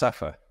ignorance and you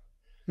suffer.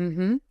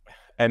 Mm-hmm.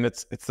 And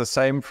it's the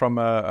same from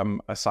a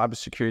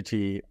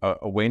cybersecurity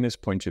awareness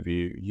point of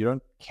view. You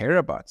don't care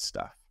about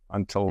stuff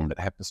until it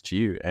happens to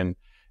you.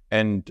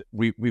 And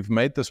we've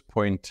made this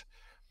point,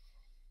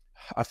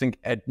 I think,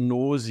 ad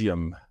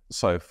nauseum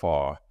so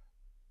far.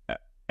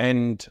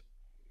 And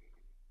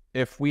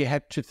if we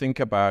had to think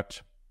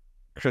about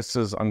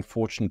Chris's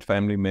unfortunate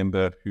family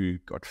member who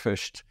got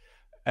phished,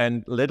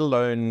 and let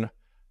alone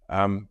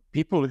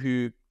people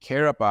who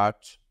care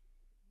about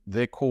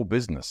their core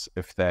business,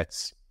 if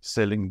that's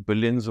selling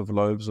billions of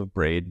loaves of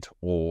bread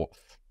or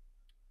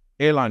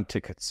airline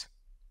tickets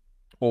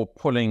or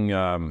pulling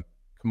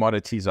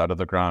commodities out of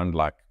the ground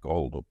like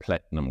gold or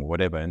platinum or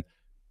whatever. And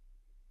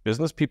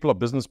business people are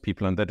business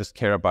people, and they just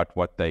care about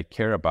what they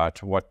care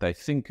about, what they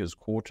think is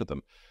core to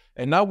them.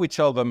 And now we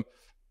tell them,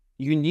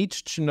 you need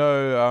to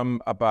know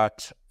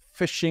about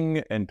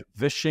phishing and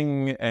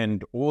vishing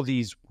and all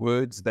these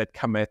words that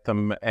come at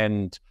them.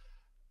 And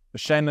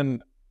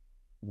Shannon,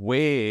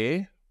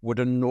 where would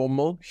a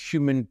normal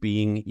human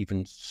being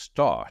even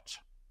start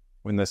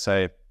when they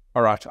say,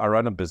 all right, I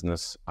run a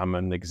business, I'm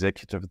an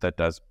executive that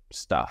does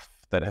stuff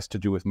that has to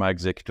do with my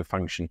executive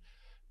function,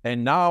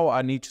 and now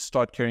I need to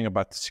start caring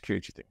about the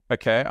security thing.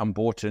 Okay, I'm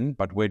bought in,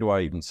 but where do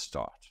I even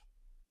start?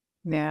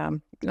 Yeah,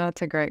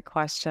 that's a great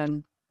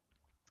question.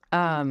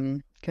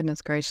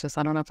 Goodness gracious,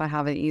 I don't know if I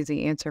have an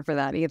easy answer for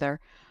that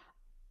either.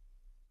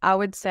 I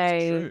would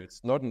say It's true.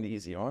 It's not an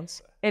easy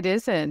answer. It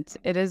isn't.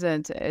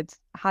 It's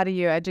how do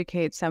you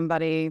educate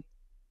somebody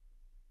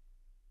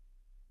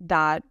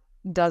that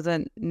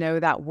doesn't know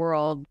that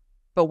world,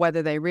 but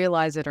whether they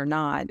realize it or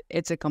not,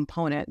 it's a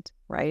component,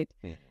 right?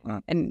 Mm-hmm.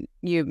 And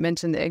you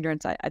mentioned the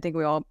ignorance. I think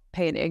we all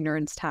pay an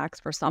ignorance tax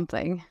for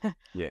something,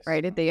 Yes.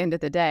 right? At the end of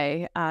the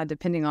day,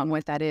 depending on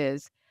what that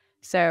is.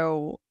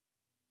 So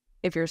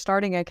if you're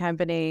starting a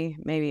company,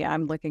 maybe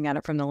I'm looking at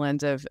it from the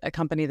lens of a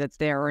company that's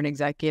there or an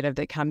executive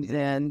that comes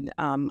in.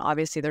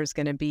 Obviously, there's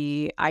going to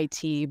be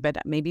IT, but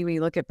maybe we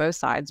look at both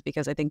sides,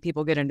 because I think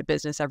people get into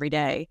business every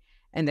day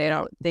and they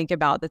don't think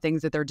about the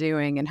things that they're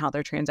doing and how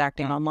they're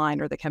transacting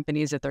online or the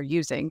companies that they're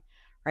using,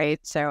 right?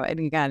 So, and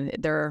again,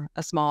 they're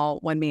a small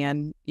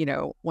one-man,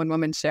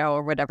 one-woman show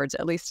or whatever,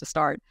 at least to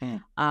start,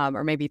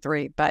 or maybe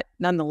three. But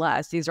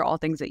nonetheless, these are all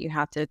things that you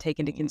have to take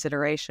into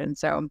consideration.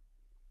 So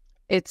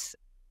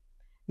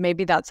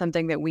maybe that's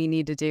something that we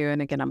need to do.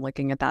 And again, I'm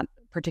looking at that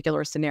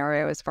particular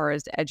scenario as far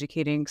as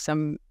educating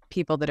some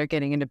people that are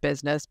getting into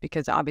business,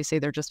 because obviously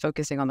they're just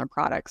focusing on their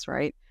products,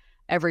 right?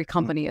 Every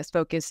company is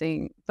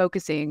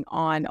focusing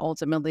on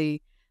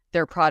ultimately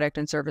their product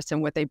and service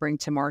and what they bring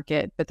to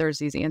market. But there's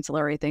these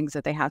ancillary things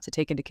that they have to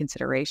take into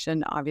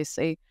consideration,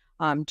 obviously,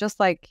 just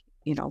like,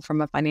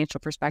 from a financial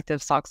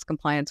perspective, SOX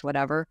compliance,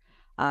 whatever.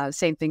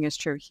 Same thing is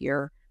true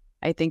here.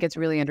 I think it's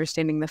really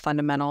understanding the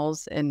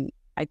fundamentals. And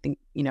I think,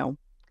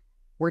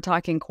 we're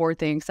talking core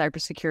things,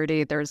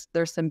 cybersecurity.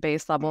 There's some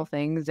base level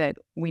things that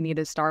we need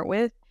to start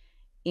with.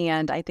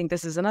 And I think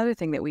this is another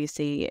thing that we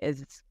see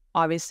is,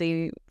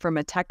 obviously, from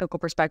a technical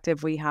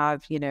perspective, we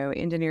have,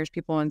 engineers,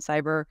 people in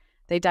cyber,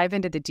 they dive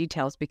into the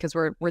details because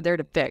we're there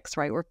to fix,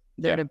 right? We're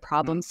there to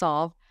problem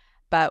solve.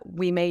 But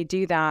we may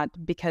do that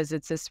because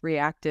it's this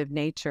reactive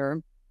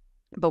nature,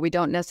 but we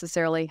don't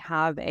necessarily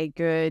have a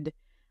good,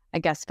 I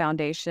guess,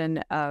 foundation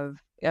of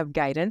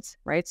guidance,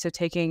 right? So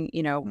taking,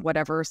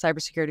 whatever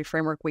cybersecurity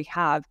framework we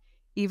have,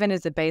 even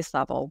as a base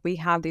level, we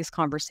have these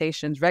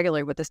conversations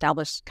regularly with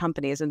established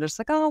companies, and they're just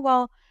like, oh,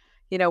 well,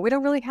 we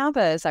don't really have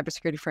a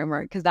cybersecurity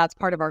framework, because that's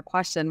part of our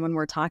question when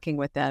we're talking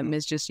with them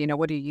is just,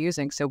 what are you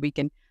using so we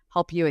can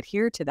help you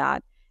adhere to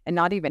that, and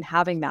not even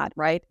having that,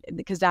 right?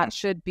 Because that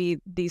should be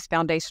these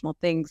foundational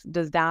things.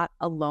 Does that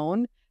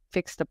alone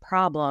fix the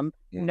problem?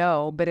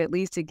 No, but at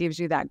least it gives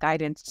you that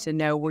guidance to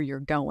know where you're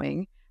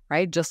going,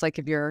 right? Just like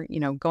if you're,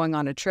 going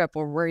on a trip,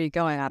 or where are you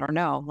going? I don't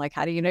know. Like,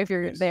 how do you know if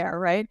you're there,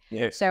 right?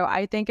 Yes. So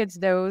I think it's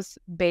those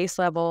base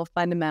level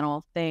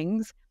fundamental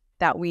things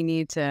that we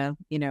need to,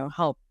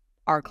 help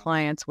our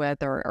clients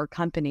with, or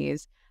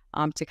companies,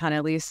 to kind of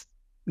at least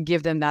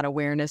give them that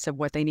awareness of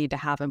what they need to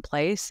have in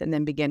place, and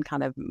then begin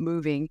kind of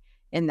moving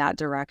in that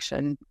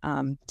direction,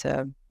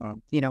 to,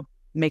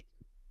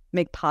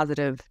 make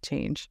positive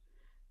change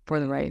for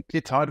the right.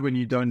 It's hard when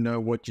you don't know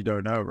what you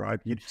don't know, right?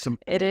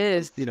 It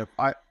is.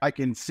 I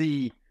can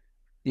see,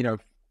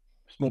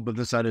 small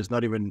business owners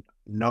not even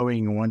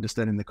knowing or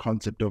understanding the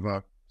concept of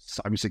a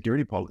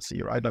cybersecurity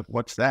policy, right? Like,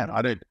 what's that?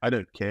 I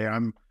don't care.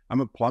 I'm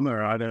a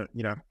plumber. I don't,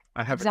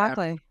 I have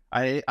Exactly.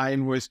 I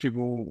invoice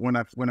people when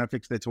I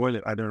fix their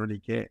toilet. I don't really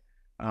care.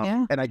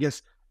 And I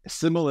guess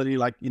similarly,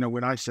 like,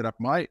 when I set up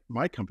my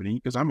company,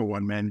 because I'm a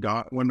one man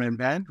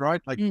band,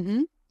 right? Like,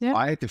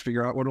 I had to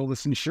figure out what all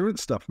this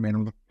insurance stuff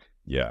meant.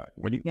 Yeah.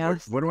 What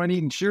do I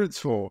need insurance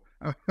for?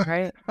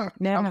 Right.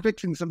 I'm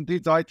fixing some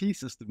dude's IT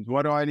systems.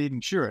 Why do I need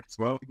insurance?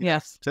 Well,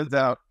 turns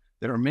out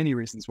there are many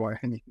reasons why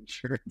I need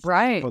insurance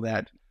for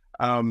that.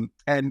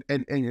 And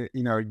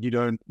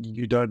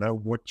you don't know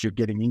what you're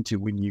getting into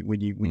when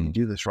you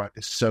do this, right?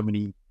 There's so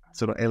many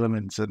sort of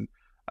elements, and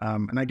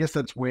I guess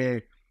that's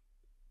where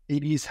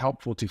it is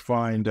helpful to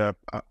find a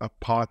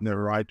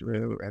partner, right,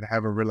 and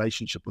have a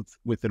relationship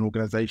with an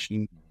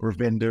organization or a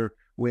vendor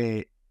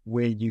where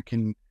you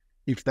can,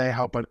 if they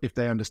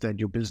understand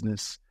your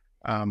business,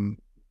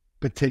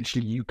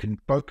 potentially you can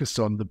focus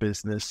on the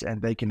business,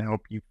 and they can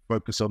help you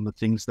focus on the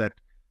things that,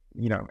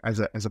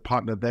 as a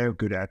partner, they're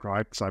good at,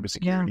 right?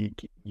 Cybersecurity,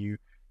 keep you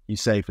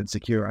safe and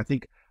secure. I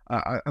think,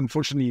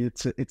 unfortunately,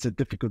 it's a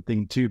difficult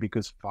thing too,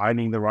 because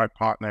finding the right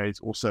partner is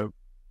also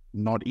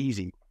not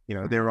easy.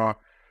 There are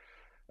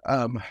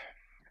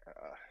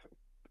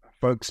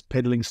folks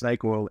peddling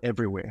snake oil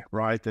everywhere,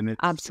 right? And it's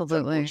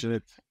absolutely, it's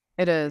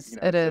it is.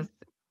 It is.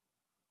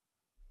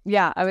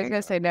 Yeah, I was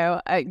gonna say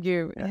no.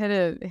 You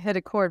hit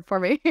a chord for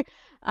me,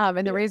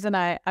 and the reason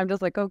I'm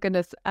just like, oh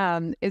goodness,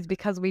 is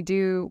because we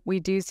do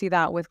see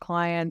that with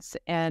clients,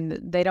 and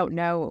they don't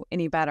know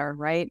any better,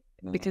 right?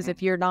 Because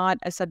if you're not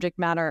a subject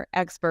matter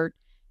expert,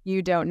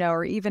 you don't know,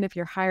 or even if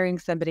you're hiring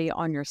somebody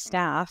on your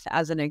staff,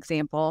 as an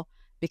example,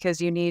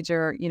 because you need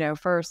your,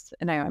 first,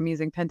 and I'm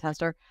using pen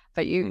tester,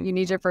 but you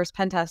need your first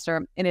pen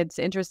tester, and it's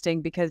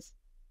interesting because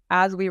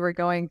as we were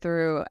going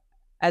through,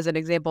 as an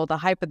example, the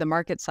hype of the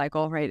market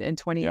cycle, right, in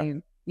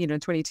 22,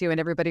 and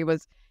everybody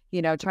was,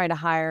 trying to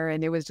hire,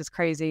 and it was just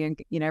crazy,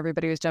 and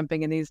everybody was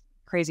jumping, and these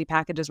crazy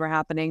packages were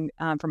happening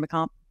from a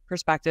comp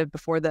perspective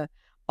before the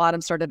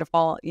bottom started to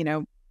fall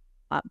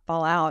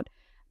out.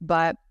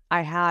 But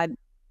I had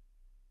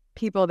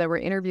people that were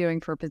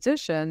interviewing for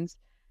positions,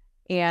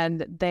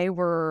 and they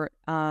were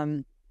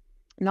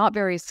not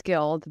very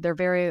skilled. They're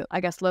very, I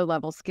guess,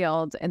 low-level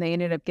skilled, and they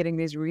ended up getting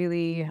these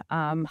really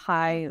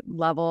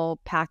high-level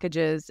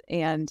packages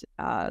and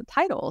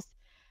titles.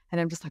 And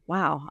I'm just like,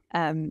 wow.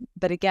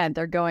 But again,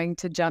 they're going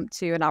to jump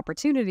to an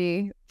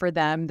opportunity for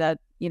them that,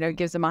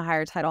 gives them a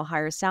higher title,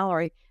 higher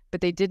salary,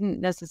 but they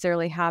didn't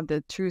necessarily have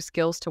the true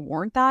skills to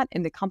warrant that.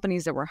 And the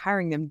companies that were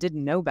hiring them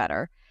didn't know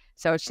better.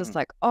 So it's just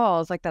like, oh,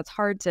 it's like that's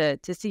hard to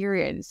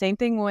see. Same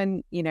thing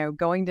when,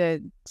 going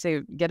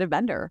to get a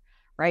vendor,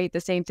 right? The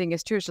same thing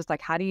is true. It's just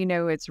like, how do you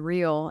know it's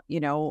real?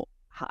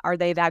 Are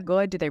they that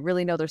good? Do they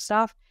really know their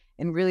stuff?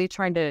 And really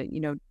trying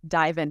to,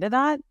 dive into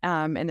that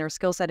and their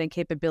skill set and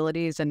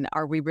capabilities. And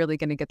are we really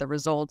going to get the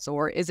results?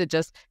 Or is it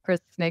just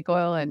Chris snake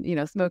oil and,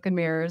 smoke and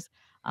mirrors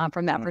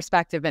from that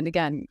perspective? And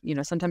again,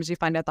 sometimes you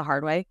find out the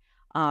hard way.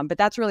 But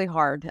that's really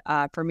hard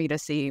for me to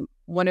see.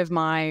 One of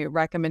my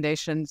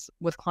recommendations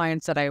with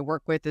clients that I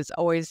work with is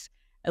always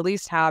at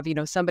least have,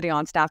 somebody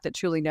on staff that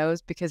truly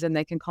knows, because then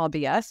they can call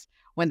BS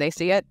when they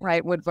see it,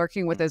 right? When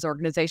working with those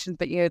organizations,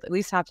 but you at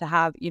least have to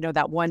have,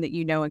 that one that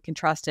and can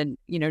trust and,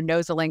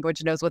 knows the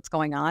language, knows what's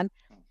going on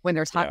when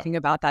they're talking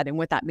about that and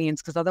what that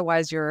means. Because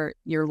otherwise you're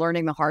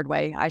learning the hard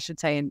way, I should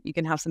say, and you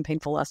can have some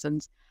painful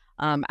lessons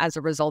as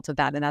a result of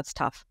that. And that's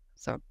tough.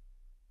 So.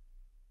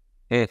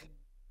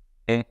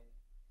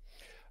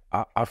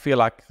 I feel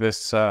like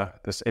this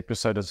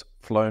episode has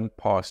flown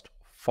past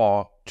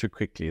far too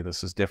quickly.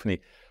 This is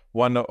definitely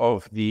one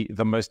of the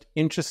most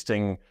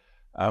interesting,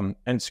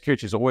 and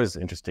security is always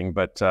interesting,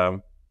 but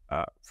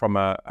from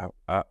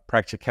a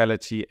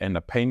practicality and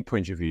a pain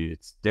point of view,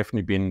 it's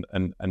definitely been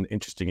an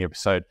interesting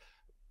episode.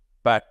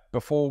 But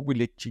before we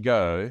let you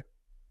go,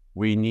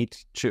 we need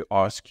to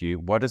ask you,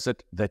 what is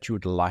it that you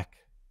would like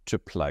to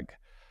plug?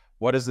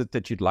 What is it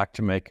that you'd like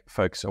to make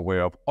folks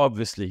aware of?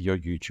 Obviously, your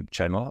YouTube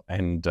channel,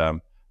 and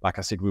like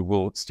I said, we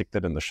will stick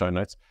that in the show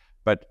notes.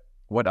 But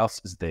what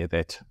else is there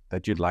that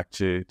you'd like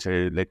to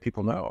let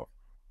people know of?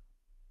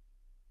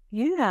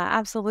 Yeah,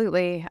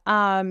 absolutely.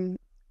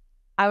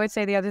 I would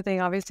say the other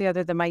thing, obviously,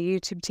 other than my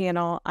YouTube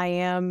channel, I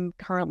am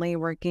currently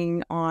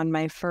working on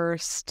my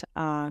first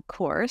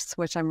course,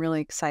 which I'm really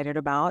excited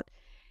about.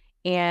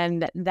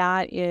 And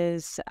that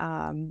is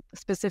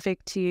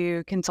specific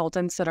to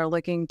consultants that are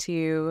looking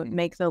to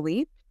make the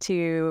leap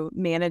to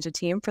manage a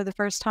team for the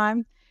first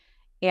time.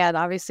 And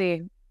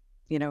obviously,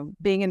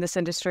 being in this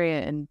industry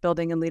and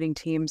building and leading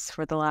teams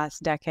for the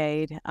last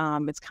decade,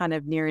 it's kind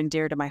of near and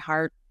dear to my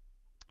heart.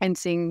 And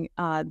seeing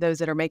those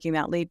that are making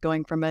that leap,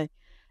 going from a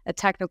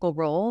technical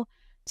role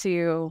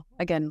to,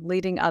 again,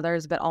 leading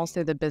others, but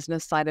also the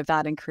business side of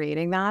that and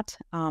creating that.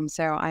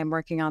 So I'm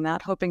working on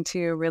that, hoping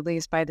to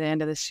release by the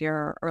end of this year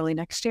or early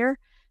next year.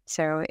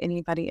 So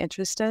anybody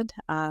interested,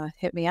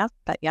 hit me up.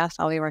 But yes,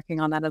 I'll be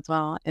working on that as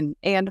well,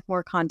 and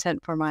more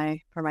content for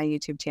my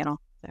YouTube channel.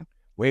 So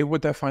where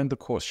would they find the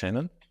course,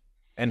 Shannon?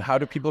 And how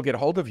do people get a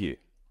hold of you?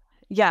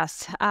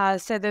 Yes.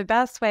 So the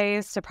best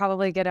ways to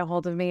probably get a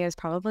hold of me is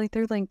probably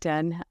through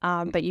LinkedIn.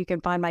 But you can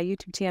find my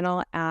YouTube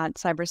channel at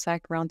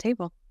CyberSec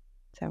Roundtable.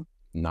 So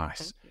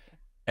nice.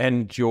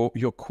 And your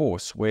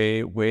course,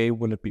 where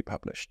will it be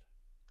published?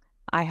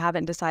 I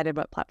haven't decided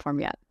what platform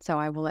yet, so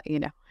I will let you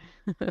know.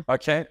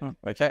 Okay.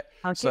 I'll keep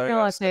you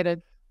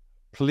updated.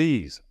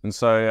 Please. And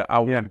so I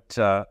would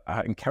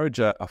encourage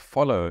a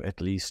follow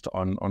at least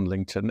on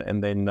LinkedIn,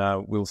 and then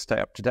we'll stay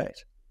up to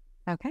date.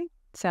 Okay.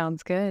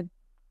 Sounds good.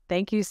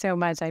 Thank you so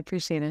much. I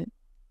appreciate it.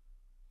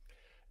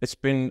 It's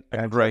been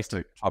a great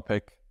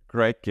topic,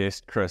 great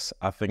guest, Chris.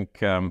 I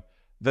think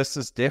this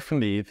is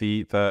definitely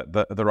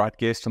the right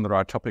guest and the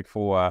right topic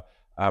for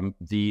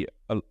the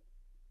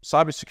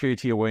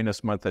Cybersecurity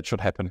Awareness Month that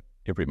should happen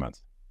every month.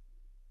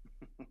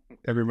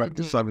 Every month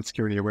is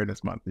Cybersecurity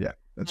Awareness Month. Yeah,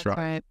 that's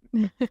right.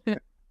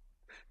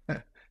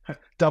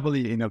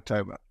 Doubly in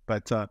October.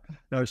 But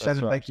no,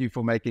 Shannon, thank you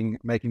for making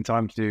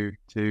time to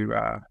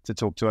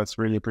talk to us.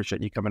 Really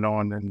appreciate you coming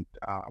on, and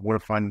what a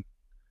fun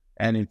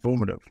and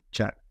informative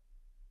chat.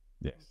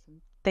 Yes.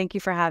 Thank you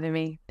for having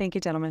me. Thank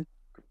you, gentlemen.